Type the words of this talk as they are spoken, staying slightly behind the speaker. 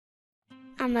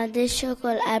আমাদের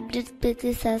সকল আপডেট পেতে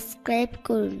সাবস্ক্রাইব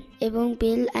করুন এবং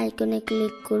বেল আইকনে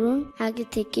ক্লিক করুন। আগে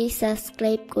থেকেই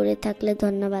সাবস্ক্রাইব করে থাকলে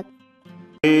ধন্যবাদ।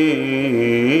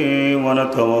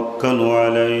 ونتوكل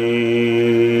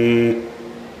عليه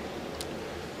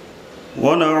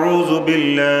ونعوذ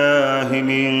بالله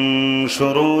من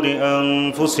شرور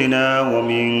أنفسنا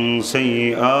ومن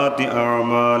سيئات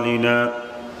أعمالنا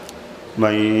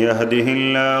من يهده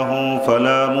الله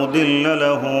فلا مضل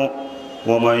له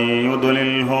ومن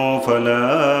يضلله فلا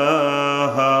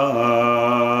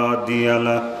هادي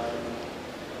له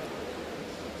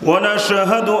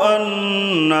ونشهد أن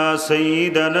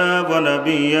سيدنا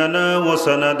ونبينا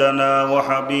وسندنا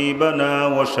وحبيبنا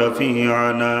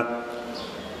وشفيعنا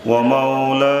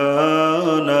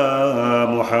ومولانا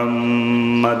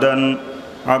محمدا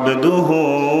عبده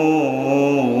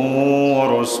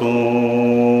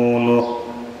ورسوله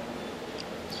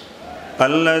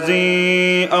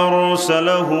الذي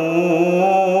أرسله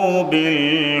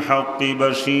بالحق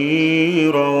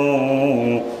بشيرا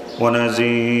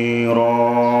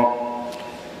ونذيرا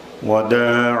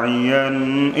وداعيا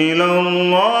إلى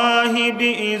الله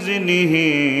بإذنه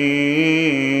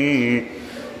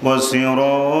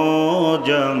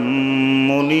وسراجا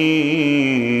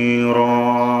منيرا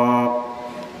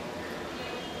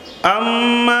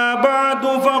أما بعد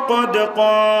فقد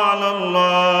قال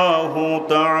الله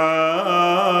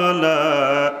تعالى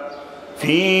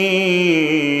في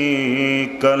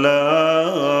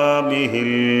كلامه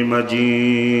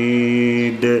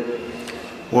المجيد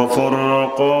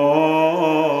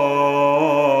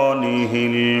وفرقانه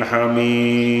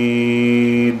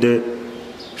الحميد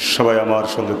সবাই আমার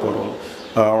সঙ্গে করুন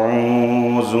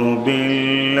আউযু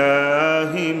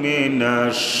বিল্লাহি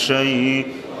মিনাশ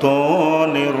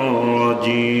শাইতানির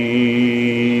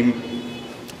রাজীম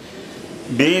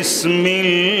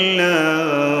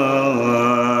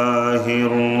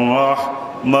বিসমিল্লাহির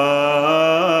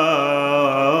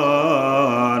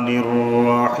রাহমানির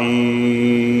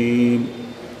রহিম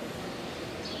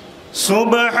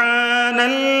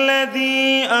সুবহানাল্লাযী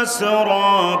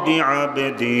أسرى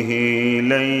بعبده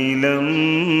ليلا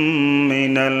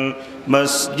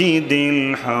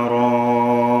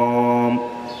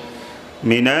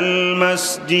من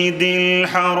المسجد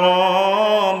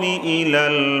الحرام إلى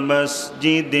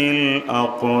المسجد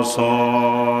الأقصى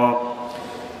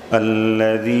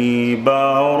الذي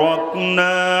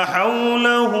باركنا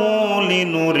حوله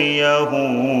لنريه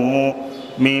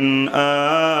من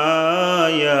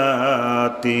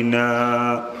آياتنا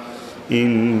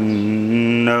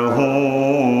إنه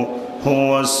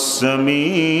هو السميع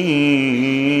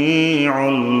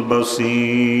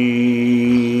البصير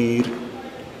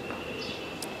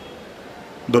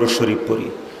درود شريف পড়ি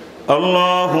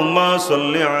اللهم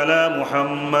صل على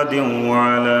محمد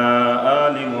وعلى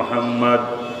آل محمد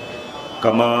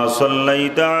كما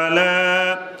صليت على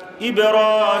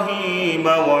إبراهيم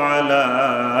وعلى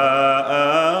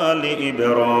آل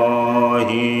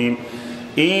إبراهيم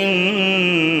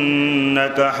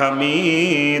إنك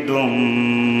حميد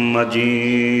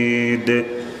مجيد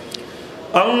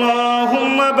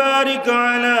اللهم بارك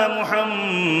على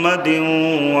محمد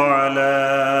وعلى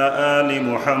آل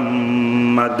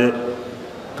محمد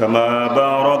كما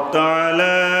باركت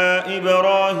على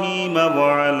إبراهيم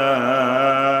وعلى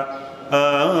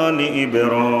آل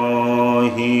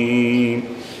إبراهيم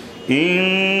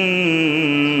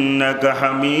إنك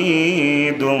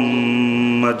حميد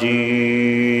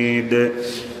مجيد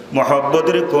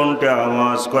محبتر কণ্ঠে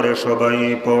আওয়াজ করে সবাই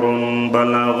পড়ুন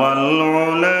বালাগাল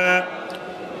উলা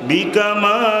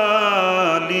বিকামালিহি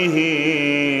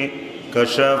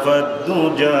কাশাফাদ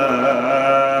দুজা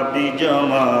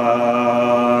বিজামালিহি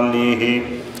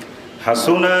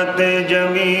হাসুনাত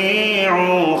জামিউ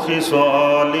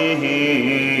খিসালিহি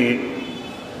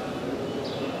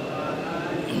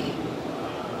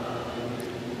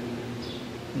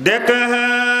দেখা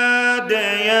দে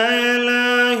ইয়া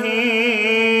ইলাহি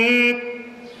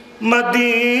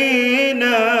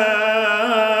मदीना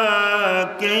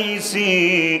कैसी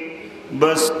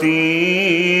बस्ती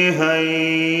है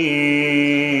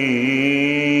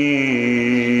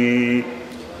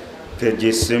कि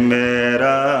जिसमें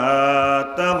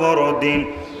रात और दिन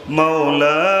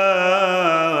मौला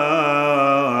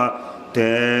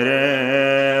तेरे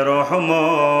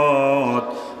रहमत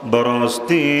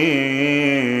बरसती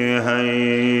है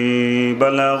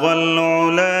बलगल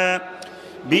उला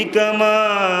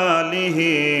بكماله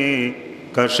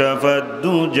كشف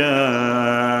الدجى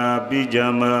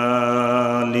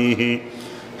بجماله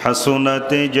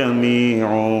حسنت جميع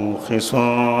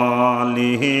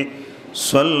خصاله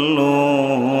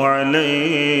صلوا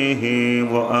عليه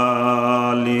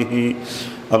وآله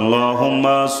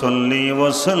اللهم صل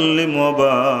وسلم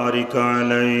وبارك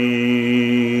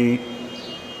عليه।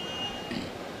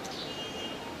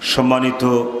 সম্মানিত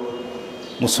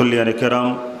মুসল্লিয়ানে কেরাম,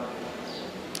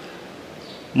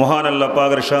 মহান আল্লাহ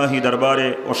পাকের শাহী দরবারে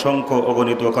অসংখ্য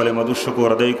অগণিত কালেমা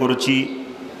শুকর আদায় করছি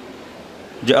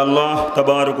যে আল্লাহ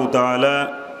তাবারক ওয়া তাআলা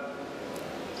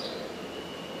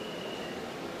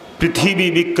পৃথিবী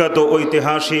বিখ্যাত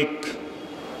ঐতিহাসিক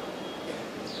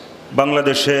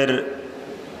বাংলাদেশের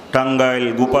টাঙ্গাইল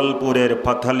গোপালপুরের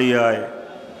পাথালিয়ায়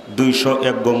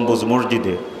 201 গম্বুজ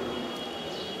মসজিদে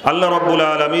আল্লাহ রাব্বুল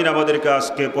আলামিন আমাদেরকে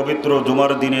আজকে পবিত্র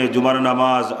জুমার দিনে জুমার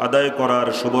নামাজ আদায় করার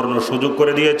সুবর্ণ সুযোগ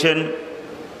করে দিয়েছেন।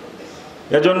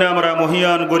 এজন্য আমরা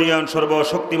মহিয়ান গরিয়ান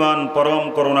সর্বশক্তিমান পরম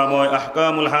করুণাময়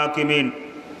আহকামুল হাকিমিন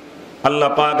আল্লাহ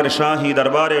পাকের শাহী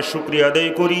দরবারে শুকরিয়া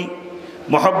আদায় করি।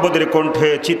 মুহাব্বতের কণ্ঠে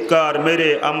চিৎকার মেরে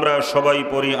আমরা সবাই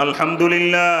পড়ি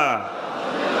আলহামদুলিল্লাহ।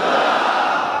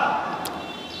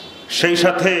 সেই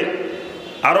সাথে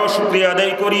আরও শুকরিয়া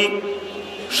আদায় করি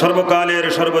সর্বকালের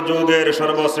সর্বযুগের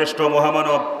সর্বশ্রেষ্ঠ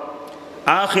মহামানব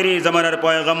আখিরি জামানার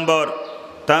পয়গম্বর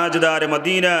তাজদার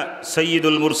মদিনা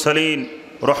সৈয়দুল মুরসালিন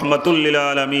রহমাতুল লিল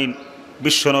আলামিন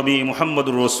বিশ্বনবী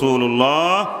মুহাম্মদুর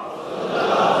রাসূলুল্লাহ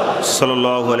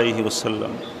সাল্লাল্লাহু আলাইহি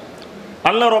ওয়াসাল্লাম।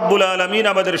 আল্লাহ রাব্বুল আলামিন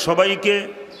আমাদের সবাইকে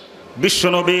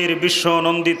বিশ্বনবীর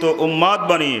বিশ্বনন্দিত উম্মাত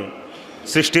বানিয়ে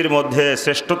সৃষ্টির মধ্যে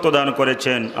শ্রেষ্ঠত্ব দান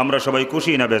করেছেন। আমরা সবাই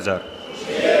খুশি না বেজার?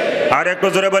 আর একটু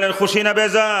জোরে বলেন, খুশি না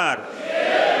বেজার?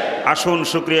 আসুন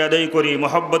শুকরিয়া আদায় করি,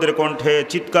 মুহাব্বতের কণ্ঠে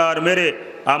চিৎকার মেরে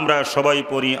আমরা সবাই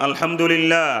পড়ি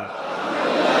আলহামদুলিল্লাহ।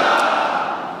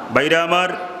 ভাইরা আমার,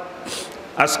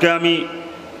 আজকে আমি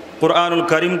কুরআনুল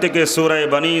কারীম থেকে সূরা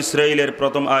বনী ইসরাঈলের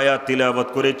প্রথম আয়াত তিলাওয়াত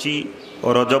করেছি। ও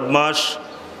রজব মাস,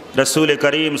 রাসূল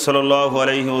করিম সাল্লাল্লাহু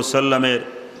আলাইহি ওয়াসাল্লামের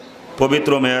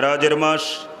পবিত্র মেরাজের মাস,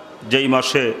 যেই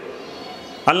মাসে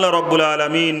আল্লাহ রাব্বুল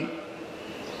আলামিন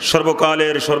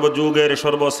সর্বকালের সর্বযুগের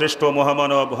সর্বশ্রেষ্ঠ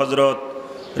মহামানব হযরত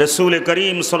রাসূল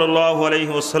করিম সাল্লাল্লাহু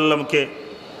আলাইহি ওয়াসাল্লামকে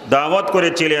দাওয়াত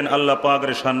করেছিলেন আল্লাহ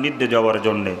পাকের সান্নিধ্যে যাওয়ার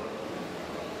জন্যে।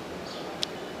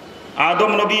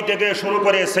 আদম নবী থেকে শুরু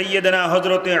করে সাইয়্যিদানা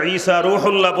হযরতে ঈসা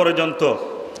রূহুল্লাহ পর্যন্ত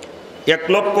 1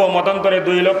 লক্ষ মতান্তরে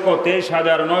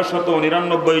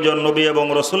 2,23,999 জন নবী এবং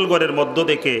রসুলগণের মধ্য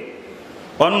থেকে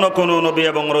অন্য কোনো নবী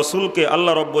এবং রসুলকে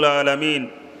আল্লাহ রাব্বুল আলামিন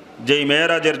যেই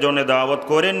মেরাজের জন্য দাওয়াত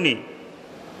করেননি,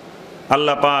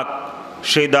 আল্লাহ পাক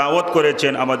সেই দাওয়াত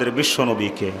করেছেন আমাদের বিশ্ব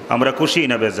নবীকে। আমরা খুশি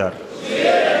না বেজার?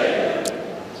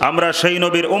 আমরা সেই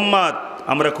নবীর উম্মাত,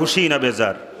 আমরা খুশি না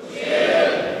বেজার?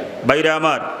 ভাইরা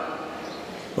আমার,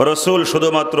 রসুল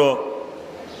শুধুমাত্র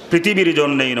পৃথিবীর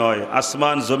জন্যেই নয়,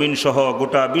 আসমান জমিন সহ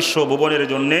গোটা বিশ্ব ভুবনের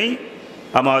জন্যেই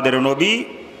আমাদের নবী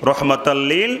রহমাতাল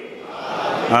লিল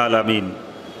আলামিন।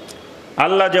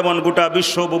 আল্লাহ যেমন গোটা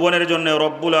বিশ্ব ভুবনের জন্য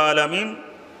রব্বুল আলামিন,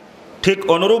 ঠিক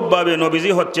অনুরূপভাবে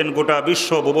নবীজি হচ্ছেন গোটা বিশ্ব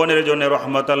ভুবনের জন্য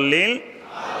রহমাতাল লিল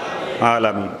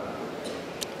আলামিন।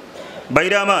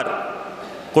 ভাইরা আমার,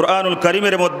 কুরআনুল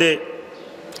কারীমের মধ্যে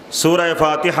সূরা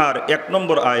ফাতিহার 1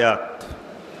 নম্বর আয়াত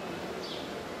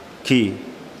কি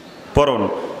পড়ুন,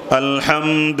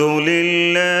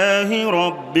 আলহামদুলিল্লাহি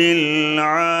রাব্বিল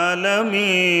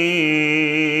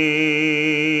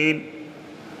আলামিন।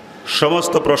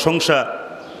 সমস্ত প্রশংসা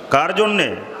কার জন্যে?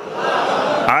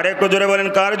 আর একটু জোরে বলেন,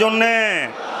 কার জন্যে?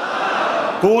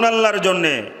 কোন আল্লাহর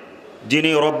জন্যে?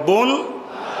 যিনি রব্বুল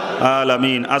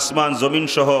আলামিন। আসমান জমিন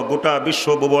সহ গোটা বিশ্ব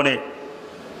ভুবনে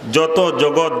যত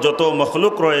জগৎ যত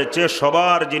মখলুক রয়েছে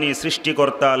সবার যিনি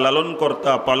সৃষ্টিকর্তা,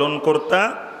 লালনকর্তা, পালনকর্তা,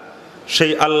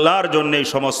 সেই আল্লাহর জন্যেই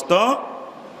সমস্ত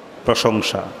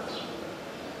প্রশংসা।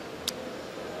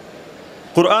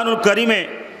 কুরআনুল কারীমে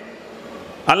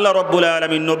আল্লাহ রাব্বুল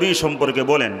আলামিন নবী সম্পর্কে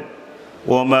বলেন,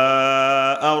 ওমা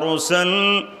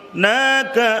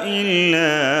আরসালনাকা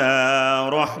ইল্লা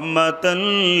রাহমাতাল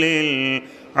লিল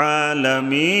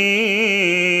আলামিন।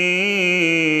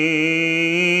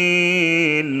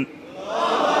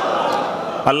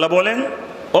 আল্লাহ বলেন,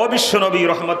 ও বিশ্ব নবী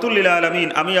রহমাতুল লিল আলামিন,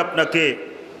 আমি আপনাকে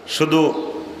শুধু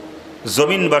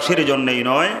জমিনবাসীর জন্যই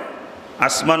নয়,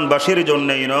 আসমানবাসীর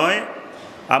জন্যই নয়,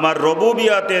 আমার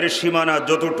রবুবিয়াতের সীমানা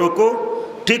যতটুকু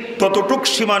ঠিক ততটুক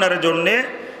সীমানার জন্যে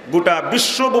গোটা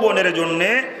বিশ্বভুবনের জন্যে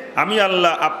আমি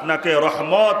আল্লাহ আপনাকে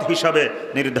রহমত হিসাবে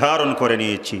নির্ধারণ করে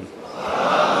নিয়েছি।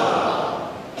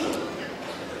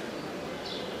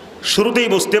 শুরুতেই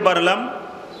বুঝতে পারলাম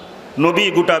নবী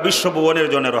গোটা বিশ্বভুবনের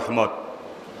জন্য রহমত,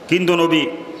 কিন্তু নবী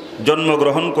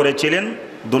জন্মগ্রহণ করেছিলেন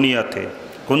দুনিয়াতে।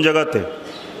 কোন জায়গাতে?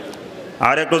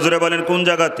 আর একটু জোরে বলেন, কোন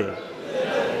জায়গাতে?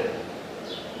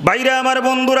 ভাইরা আমার,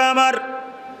 বন্ধুরা আমার,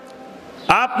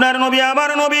 আপনার নবী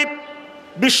আমার নবী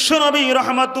বিশ্ব নবী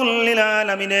রহমাতুল লিল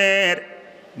আলামিনের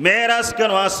মেরাজ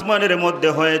কেন আসমানের মধ্যে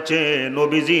হয়েছে?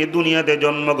 নবীজি দুনিয়াতে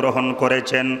জন্মগ্রহণ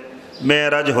করেছেন,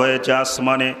 মেরাজ হয়েছে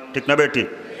আসমানে, ঠিক না বেটি?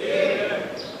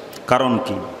 কারণ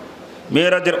কি?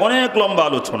 মেরাজের অনেক লম্বা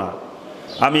আলোচনা,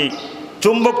 আমি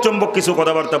চুম্বক চুম্বক কিছু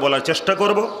কথাবার্তা বলার চেষ্টা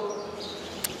করব।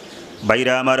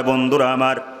 ভাইরা আমার, বন্ধুরা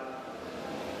আমার,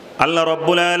 আল্লাহ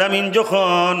রব্বুল আলামিন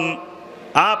যখন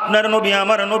আপনার নবী,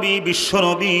 আমার নবী, বিশ্ব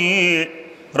নবী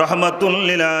রহমাতুল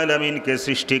লিল আলামিনকে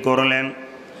সৃষ্টি করলেন,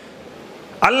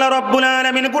 আল্লাহ রব্বুল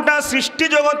আলামিন গোটা সৃষ্টি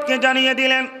জগৎকে জানিয়ে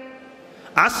দিলেন,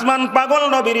 আসমান পাগল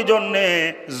নবীর জন্যে,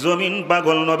 জমিন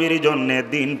পাগল নবীর জন্যে,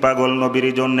 দিন পাগল নবীর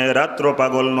জন্যে, রাত্র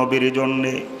পাগল নবীর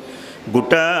জন্যে,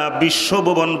 গোটা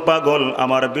বিশ্বভুবন পাগল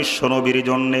আমার বিশ্ব নবীর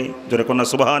জন্যে। জোরে কোন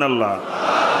সুবহানাল্লাহ।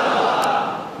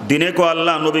 দিনে কয়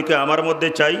আল্লাহ নবীকে আমার মধ্যে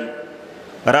চাই,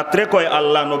 রাত্রে কয়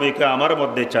আল্লাহ নবীকে আমার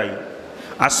মধ্যে চাই।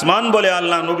 আসমান বলে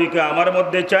আল্লাহ নবীকে আমার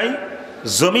মধ্যে চাই,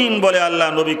 জমিন বলে আল্লাহ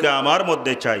নবীকে আমার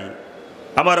মধ্যে চাই।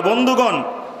 আমার বন্ধুগণ,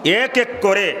 এক এক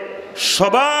করে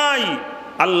সবাই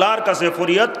আল্লাহর কাছে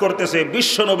ফরিয়াদ করতেছে,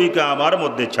 বিশ্ব নবীকে আমার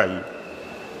মধ্যে চাই।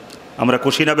 আমরা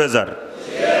খুশি না বেজার?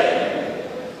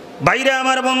 বাইরে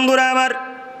আমার, বন্ধুরা আমার,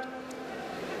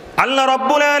 আল্লাহ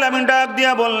রব্বুল আলামিন ডাক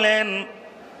দিয়া বললেন,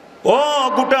 ও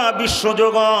গোটা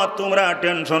বিশ্বজগৎ, তোমরা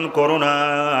টেনশন করো না,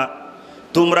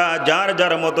 তোমরা যার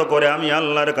যার মতো করে আমি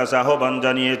আল্লাহর কাছে আহ্বান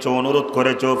জানিয়েছো, অনুরোধ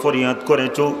করেছো, ফরিয়াদ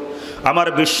করেছো আমার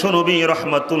বিশ্ব নবী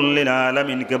রহমাতুল লিল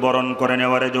আলামিনকে বরণ করে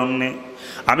নেওয়ার জন্যে।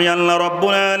 আমি আল্লাহ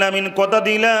রব্বুল আলামিন কথা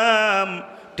দিলাম,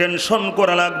 টেনশন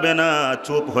করা লাগবে না,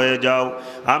 চুপ হয়ে যাও।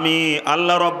 আমি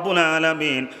আল্লাহ রব্বুল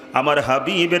আলামিন আমার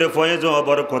হাবিবের ফয়েজ ও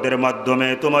বরকতের মাধ্যমে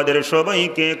তোমাদের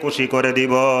সবাইকে খুশি করে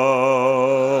দিব।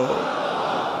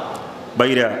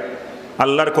 ভাইরা,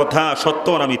 আল্লাহর কথা সত্য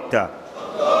না মিথ্যা?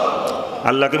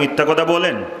 আল্লাহকে মিথ্যা কথা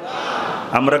বলেন?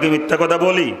 আমরা কি মিথ্যা কথা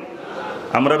বলি?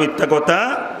 আমরা মিথ্যা কথা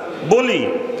বলি,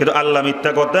 কিন্তু আল্লাহ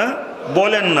মিথ্যা কথা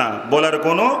বলেন না, বলার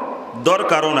কোনো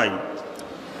দরকারও নাই।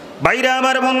 ভাইরা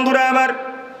আমার, বন্ধুরা আমার,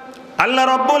 আল্লাহ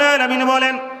রব্বুল আলামিন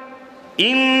বলেন,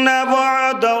 ইন্না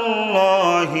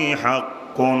ওয়াদাল্লাহি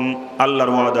হাক্কুন,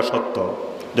 আল্লাহর ওয়াদা সত্য।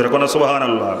 যেরকম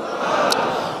সুবহানাল্লাহ।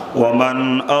 ওয়ামান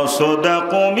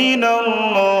আসদাকু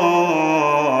মিনাল্লাহি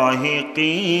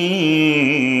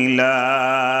কিলা,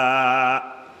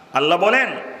 আল্লাহ বলেন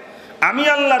আমি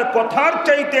আল্লাহর কথার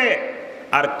চাইতে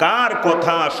আর কার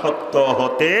কথা সত্য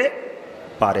হতে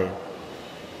পারে?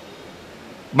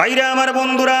 ভাইরা আমার,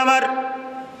 বন্ধুরা আমার,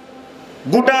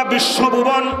 গোটা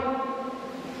বিশ্বভুবন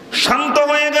শান্ত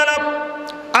হয়ে গেল।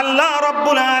 আল্লাহ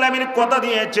রব্বুল আলামিন কথা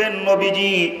দিয়েছেন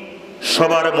নবীজি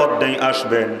সবার মধ্যেই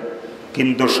আসবেন,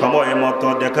 কিন্তু সময় মতো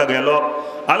দেখা গেল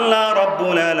আল্লাহ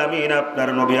রব্বুল আলামিন আপনার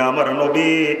নবী, আমার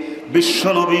নবী, বিশ্ব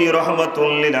নবী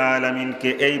রহমাতুল লিল আলামিনকে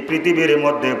এই পৃথিবীর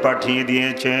মধ্যে পাঠিয়ে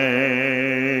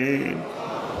দিয়েছেন।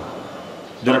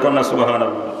 যেরকম না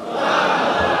সুবহানাল্লাহ।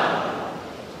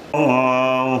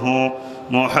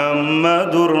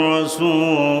 মুহাম্মাদুর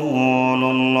রাসূলুল্লাহ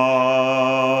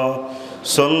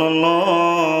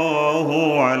সাল্লাল্লাহু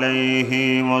আলাইহি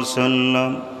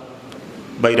ওয়াসাল্লাম।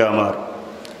 ভাইরা আমার,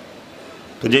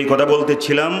 তো যেই কথা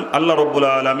বলতেছিলাম, আল্লাহ রব্বুল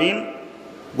আলামিন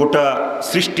গোটা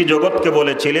সৃষ্টি জগৎকে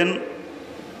বলেছিলেন,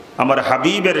 আমার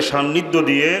হাবিবের সান্নিধ্য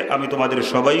দিয়ে আমি তোমাদের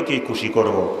সবাইকে খুশি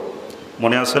করব।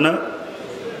 মনে আছে না?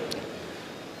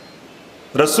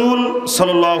 রাসূল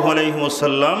সাল্লাল্লাহু আলাইহি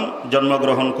ওয়াসাল্লাম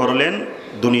জন্মগ্রহণ করলেন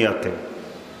দুনিয়াতে।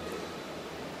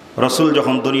 রাসূল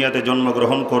যখন দুনিয়াতে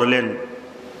জন্মগ্রহণ করলেন,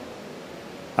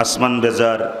 আসমান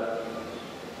বেজার,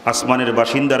 আসমানের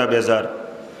বাসিন্দারা বেজার।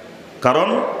 কারণ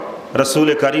রাসূল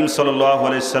করিম সাল্লাল্লাহু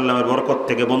আলাইহি সাল্লামের বরকত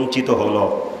থেকে বঞ্চিত হলো,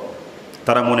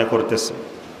 তারা মনে করতেছে।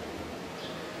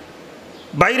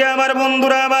 বাইরে আমার,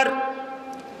 বন্ধুরা আমার,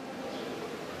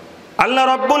 আল্লাহ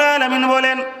রাব্বুল আলামিন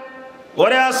বলেন,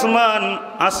 ওরে আসমান,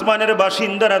 আসমানের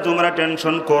বাসিন্দারা তোমরা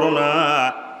টেনশন করো না,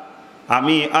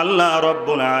 আমি আল্লাহ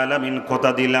রাব্বুল আলামিন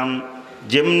কথা দিলাম,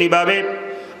 যেমনি ভাবে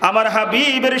আমার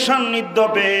হাবিবের সান্নিধ্য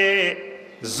পেয়ে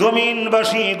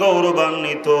জমিনবাসী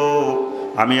গৌরবান্বিত,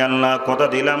 আমি আল্লাহ কথা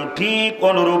দিলাম ঠিক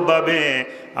অনুরূপভাবে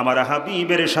আমার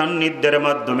হাবিবের সান্নিধ্যের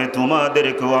মাধ্যমে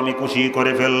তোমাদেরকেও আমি খুশি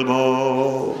করে ফেলবো।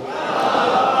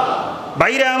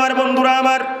 বাইরে আমার, বন্ধুরা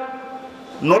আমার,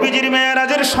 নবীজির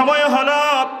মেরাজের সময় হলো।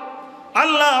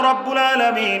 আল্লাহ রাব্বুল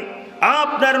আলামিন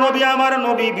আপনার নবী, আমার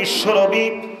নবী, বিশ্ব নবী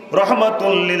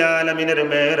রহমাতুল লিল আলামিনের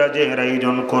মেরাজের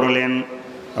আয়োজন করলেন।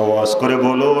 আওয়াজ করে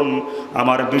বলুন,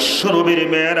 আমার বিশ্ব নবীর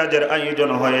মেরাজের আয়োজন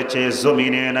হয়েছে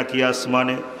জমিনে নাকি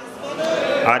আসমানে?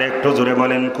 আর একটু জোরে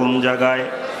বলেন, কোন জায়গায়?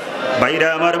 ভাইরা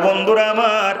আমার, বন্ধুরা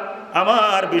আমার,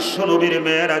 আমার বিশ্ব নবীর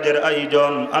মেরাজের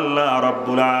আয়োজন আল্লাহ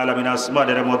রাব্বুল আলামিন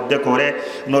আসমানের মধ্যে করে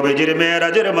নবীজির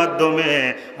মেরাজের মাধ্যমে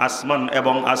আসমান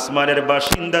এবং আসমানের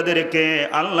বাসিন্দাদেরকে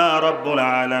আল্লাহ রাব্বুল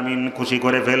আলামিন খুশি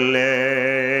করে ফেললে।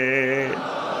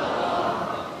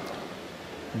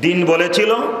 দিন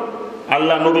বলেছিল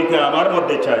আল্লাহ নবীকে আমার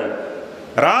মধ্যে চাই,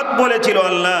 রাত বলেছিল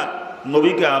আল্লাহ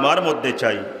নবীকে আমার মধ্যে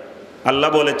চাই। আল্লাহ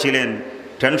বলেছিলেন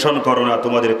টেনশন করো না,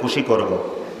 তোমাদের খুশি করব।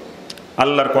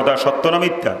 আল্লাহর কথা সত্য না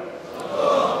মিথ্যা?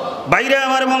 বাইরে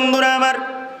আমার বন্ধুরা,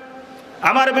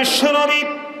 আমার বিশ্ব নবী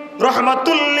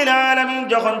রহমাতুল লিল আলামিন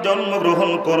যখন জন্মগ্রহণ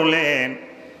করলেন,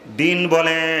 দিন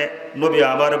বলে নবী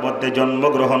আমার মধ্যে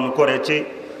জন্মগ্রহণ করেছে,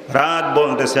 রাত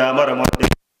বলতেছে আমার মধ্যে।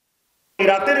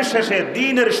 রাতের শেষে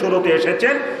দিনের শুরুতে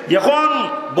এসেছেন, এখন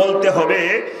বলতে হবে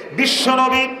বিশ্ব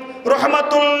নবী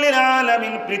রহমাতুল লিল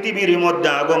আলামিন পৃথিবীর মধ্যে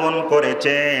আগমন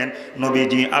করেছেন।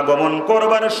 নবীজি আগমন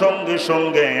করবার সঙ্গে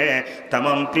সঙ্গে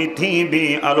তামাম পৃথিবী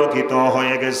আলোকিত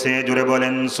হয়ে গেছে। জোরে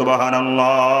বলেন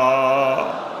সুবহানাল্লাহ।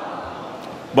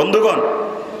 বন্ধুগণ,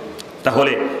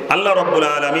 তাহলে আল্লাহ রাব্বুল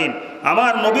আলামিন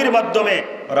আমার নবীর মাধ্যমে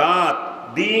রাত,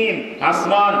 দিন,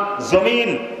 আসমান, জমিন,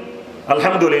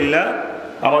 আলহামদুলিল্লাহ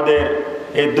আমাদের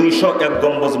এই 201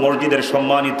 গম্বুজ মসজিদের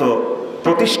সম্মানিত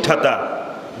প্রতিষ্ঠাতা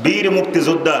বীর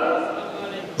মুক্তিযোদ্ধা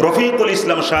রফিকুল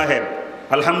ইসলাম সাহেব,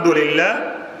 আলহামদুলিল্লাহ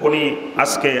উনি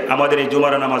আজকে আমাদের এই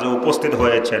জুমার নামাজে উপস্থিত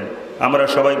হয়েছেন। আমরা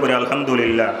সবাই করে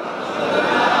আলহামদুলিল্লাহ।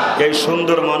 এই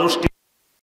সুন্দর মানুষটি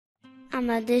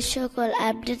আমাদের সকল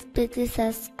আপডেট পেতে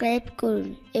সাবস্ক্রাইব করুন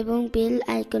এবং বেল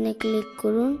আইকনে ক্লিক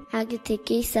করুন। আগে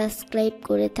থেকেই সাবস্ক্রাইব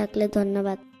করে থাকলে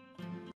ধন্যবাদ।